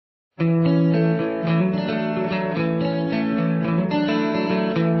Hello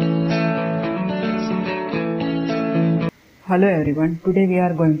everyone, today we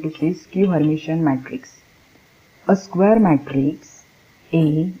are going to see Skew-Hermitian matrix. A square matrix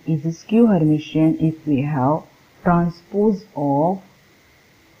A is a skew-Hermitian if we have transpose of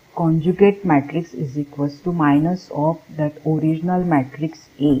conjugate matrix is equals to minus of that original matrix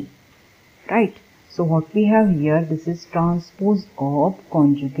A. Right? So what we have here, this is transpose of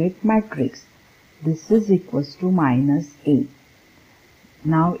conjugate matrix. This is equals to minus A.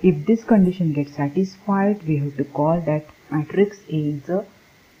 Now if this condition gets satisfied, we have to call that matrix A is a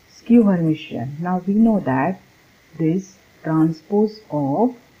skew-Hermitian. Now we know that this transpose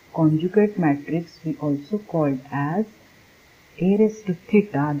of conjugate matrix we also called as A raised to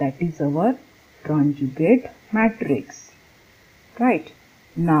theta, that is our conjugate matrix. Right?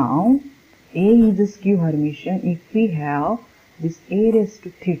 Now A is a skew-Hermitian if we have this A raised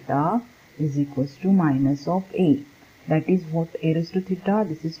to theta is equals to minus of A. That is what A raised to theta,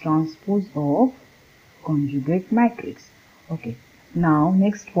 this is transpose of conjugate matrix. Okay, now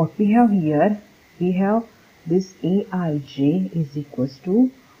next what we have here, we have this Aij is equals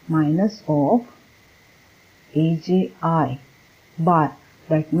to minus of Aj bar.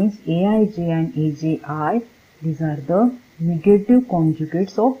 That means Aij and Aj, these are the negative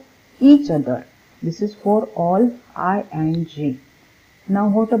conjugates of each other. This is for all I and j. Now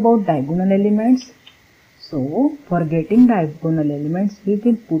what about diagonal elements? So for getting diagonal elements, we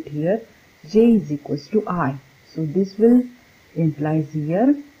will put here j is equals to I. So this will implies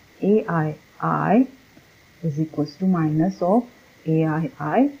here Aii is equals to minus of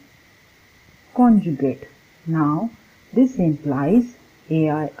Aii conjugate. Now this implies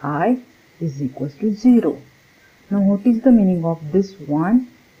Aii is equals to 0. Now what is the meaning of this one?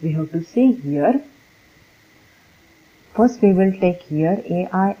 We have to say here. First we will take here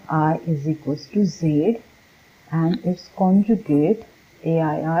Aii is equals to z and its conjugate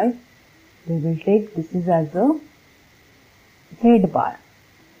Aii, we will take this is as a z bar.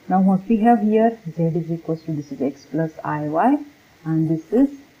 Now what we have here, z is equals to, this is x plus iy and this is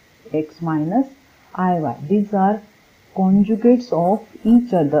x minus iy. These are conjugates of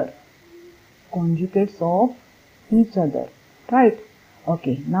each other. Conjugates of each other. Right?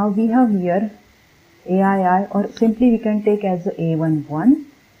 Okay. Now we have here Aii, or simply we can take as a A11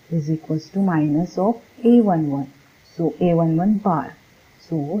 is equals to minus of A11. So A11 bar.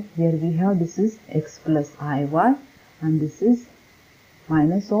 So here we have this is x plus iy and this is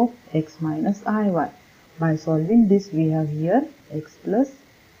minus of x minus iy. By solving this we have here x plus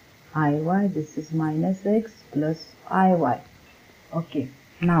iy, this is minus x plus iy. Okay,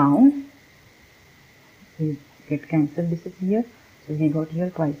 now we get cancelled, this is here. So we got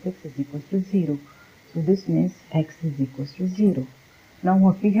here twice x is equals to 0. So this means x is equals to 0. Now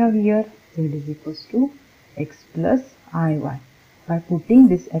what we have here, z is equals to x plus iy. By putting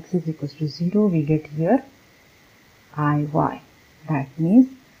this x is equals to 0, we get here iy. That means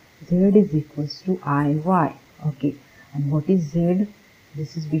z is equals to iy. Okay, and what is z?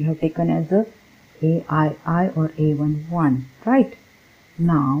 This is we have taken as a aii or a11. Right?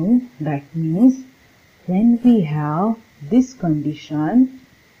 Now that means when we have this condition,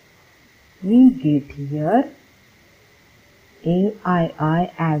 we get here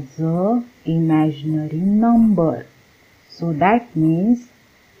aii as a imaginary number. So that means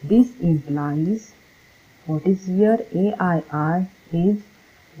this implies what is here, aii is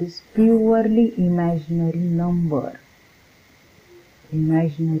this purely imaginary number.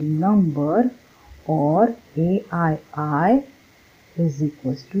 Imaginary number, or aii is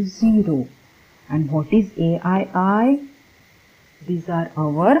equals to 0. And what is aii? These are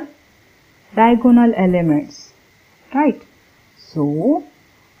our diagonal elements. Right? So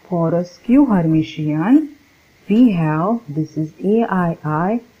for a skew-Hermitian, we have this is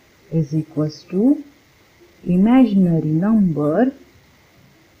aii is equals to imaginary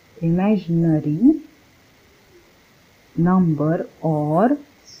number or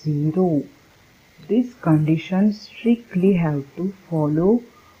 0. This condition strictly have to follow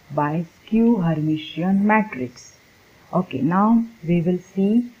by skew-Hermitian matrix. Okay, now we will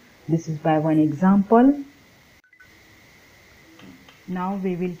see this is by one example. Now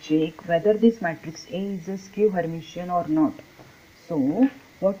we will check whether this matrix A is a skew-Hermitian or not. So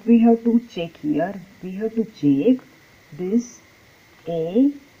what we have to check here, we have to check this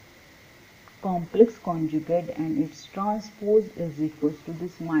A complex conjugate and its transpose is equals to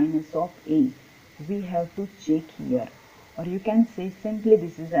this minus of A. We have to check here, or you can say simply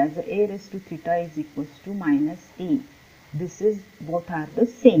this is as A raised to theta is equals to minus A. This is both are the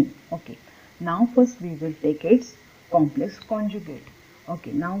same. Okay. Now first we will take its complex conjugate.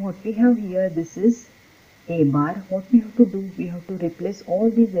 Okay, now what we have here, this is A bar. What we have to do, we have to replace all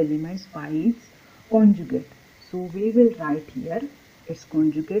these elements by its conjugate. So we will write here its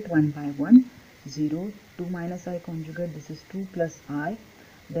conjugate one by one. 0, 2 minus I conjugate, this is 2 plus I.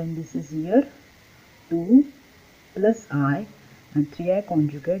 Then this is here 2 plus I, and 3I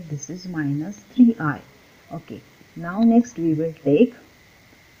conjugate, this is minus 3I. Okay, now next we will take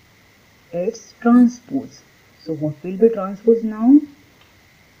its transpose. So what will be transpose now?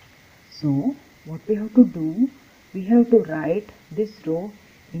 So what we have to do, we have to write this row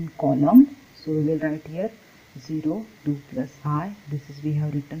in column. So we will write here 0, 2 plus I. This is we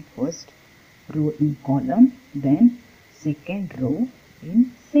have written first row in column, then second row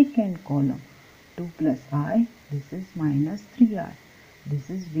in second column. 2 plus I, this is minus 3I. This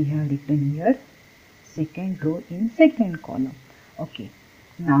is we have written here second row in second column. Okay,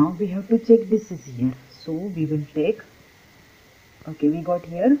 now we have to check this is here. So we will take, okay, we got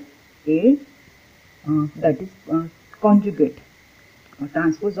here A, that is conjugate,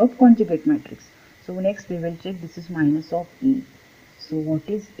 transpose of conjugate matrix. So next we will check this is minus of E. So what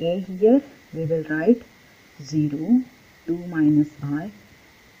is A here? We will write 0, 2 minus I,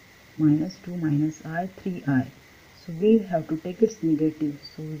 minus 2 minus I, 3I. So we have to take its negative.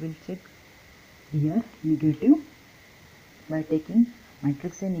 So we will check here negative by taking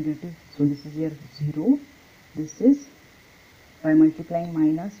matrix A negative. So this is here 0. This is by multiplying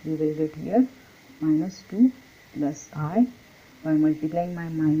minus, we will get here minus 2 plus I. By multiplying my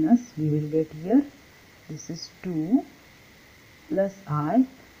minus, we will get here, this is 2 plus I.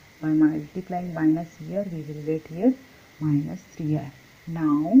 By multiplying minus here, we will get here minus 3I.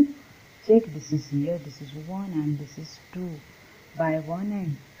 Now check, this is here, this is 1 and this is 2. By 1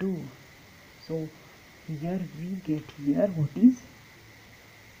 and 2, so here we get here, what is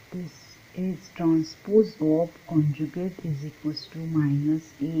this? Is transpose of conjugate is equals to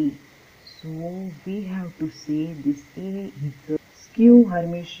minus A. So we have to say this A is a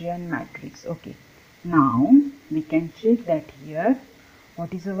Skew-Hermitian matrix. Okay, now we can check that here.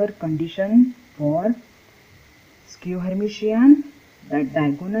 What is our condition for Skew-Hermitian? That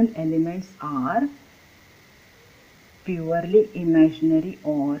diagonal elements are purely imaginary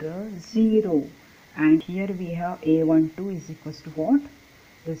or 0. And here we have A12 is equals to what?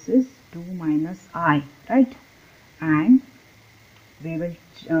 This is 2 minus I, right? And we will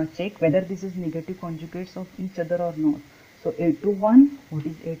check whether this is negative conjugates of each other or not. So A21, what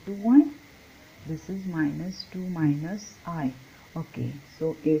is A21? This is minus 2 minus I. Okay,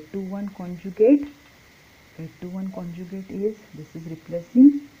 so A21 conjugate is, this is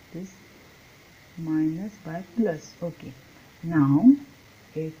replacing this minus by plus. Okay, now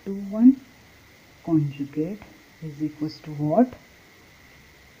A21 conjugate is equals to what?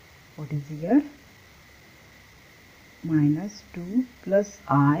 What is here? Minus 2 plus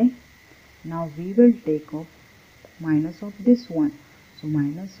I. Now we will take off minus of this one. So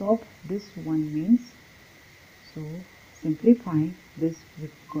minus of this one means, so simplifying this, we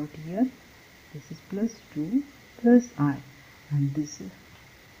got here, this is plus 2 plus I, and this is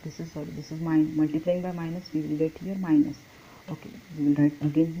multiplying by minus, we will get here minus. Okay, we will write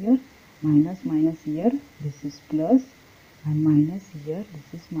again here minus here, this is plus, and minus here,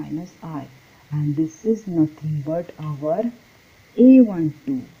 this is minus I, and this is nothing but our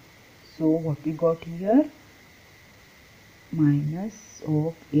A12. So what we got here, minus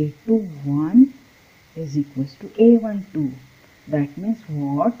of A21 is equals to A12. That means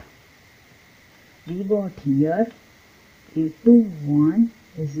what? We got here A21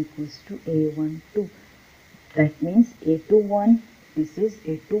 is equals to A12. That means A21, this is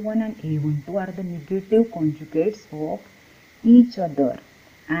A21 and A12 are the negative conjugates of each other.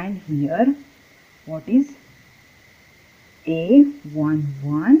 And here, what is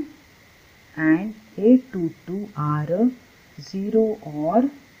A11 and A22 are 0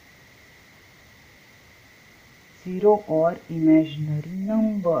 or imaginary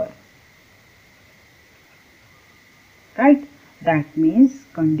number, right? That means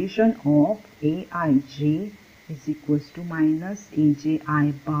condition of Aij is equals to minus Aj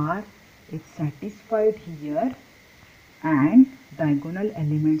I bar is satisfied here, and diagonal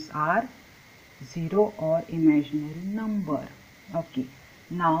elements are 0 or imaginary number. Okay,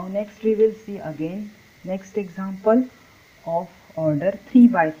 now next we will see again next example of order 3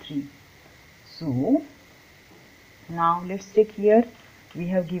 by 3. So now let's take here, we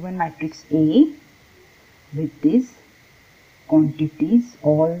have given matrix A with these quantities,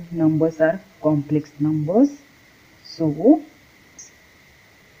 all numbers are complex numbers. So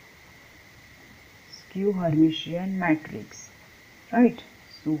Skew-Hermitian matrix, right?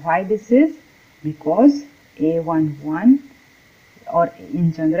 So why this is? Because A11 or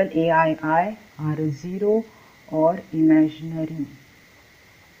in general AII are 0 or imaginary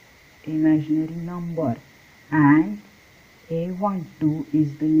number, and A12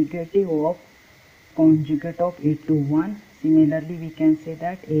 is the negative of conjugate of A21. Similarly, we can say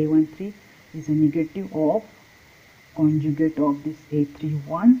that A13 is a negative of conjugate of this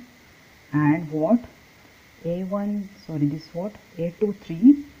A31, and what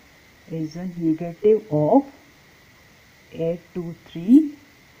A23 is a negative of A23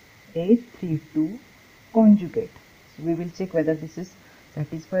 A32 conjugate. So we will check whether this is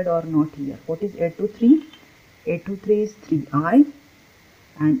satisfied or not here. What is A23? A23 is 3i,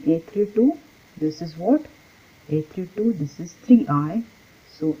 and A32, this is what? A32, this is 3i.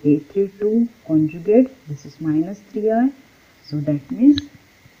 So A32 conjugate, this is minus 3i. So that means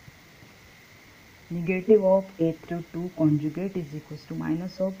negative of A32 conjugate is equals to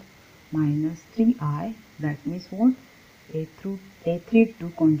minus of minus 3i. That means what?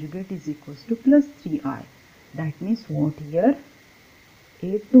 A32 conjugate is equals to plus 3i. That means what here?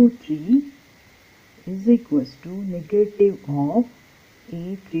 A23 is equals to negative of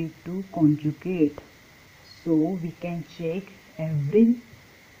A32 conjugate. So we can check every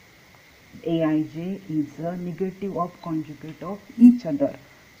Aij is a negative of conjugate of each other.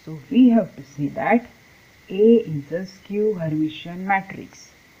 So we have to say that A is a Skew-Hermitian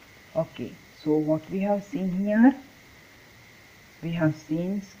matrix. Okay, so what we have seen here? We have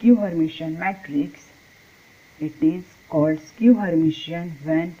seen Skew-Hermitian matrix. It is called Skew-Hermitian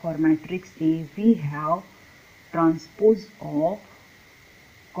when for matrix A we have transpose of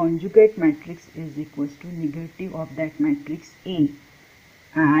conjugate matrix is equals to negative of that matrix A,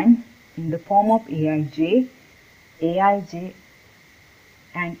 and in the form of Aij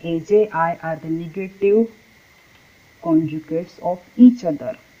and Aji are the negative conjugates of each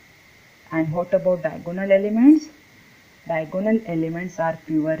other. And what about diagonal elements? Diagonal elements are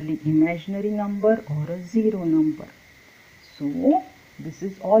purely imaginary number or a zero number. So this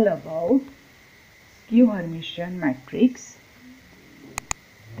is all about Skew-Hermitian matrix.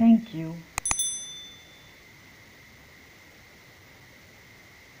 Thank you.